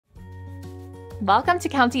Welcome to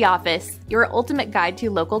County Office, your ultimate guide to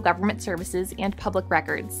local government services and public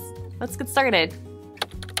records. Let's get started.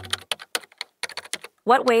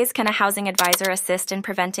 What ways can a housing advisor assist in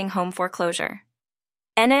preventing home foreclosure?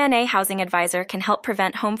 NANA Housing Advisor can help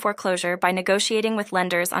prevent home foreclosure by negotiating with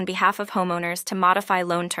lenders on behalf of homeowners to modify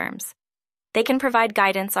loan terms. They can provide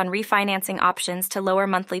guidance on refinancing options to lower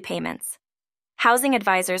monthly payments. Housing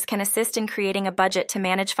advisors can assist in creating a budget to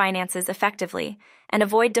manage finances effectively and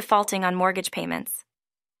avoid defaulting on mortgage payments.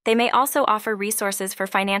 They may also offer resources for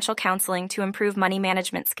financial counseling to improve money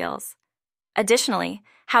management skills. Additionally,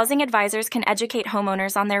 housing advisors can educate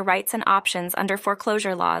homeowners on their rights and options under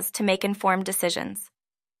foreclosure laws to make informed decisions.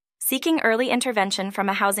 Seeking early intervention from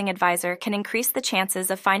a housing advisor can increase the chances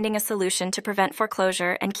of finding a solution to prevent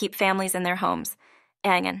foreclosure and keep families in their homes.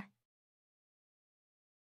 Angen.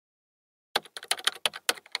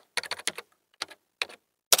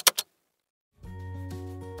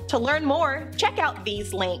 To learn more, check out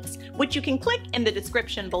these links, which you can click in the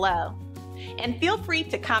description below. And feel free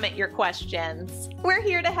to comment your questions. We're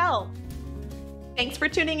here to help. Thanks for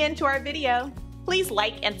tuning in to our video. Please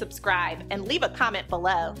like and subscribe and leave a comment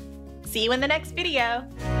below. See you in the next video.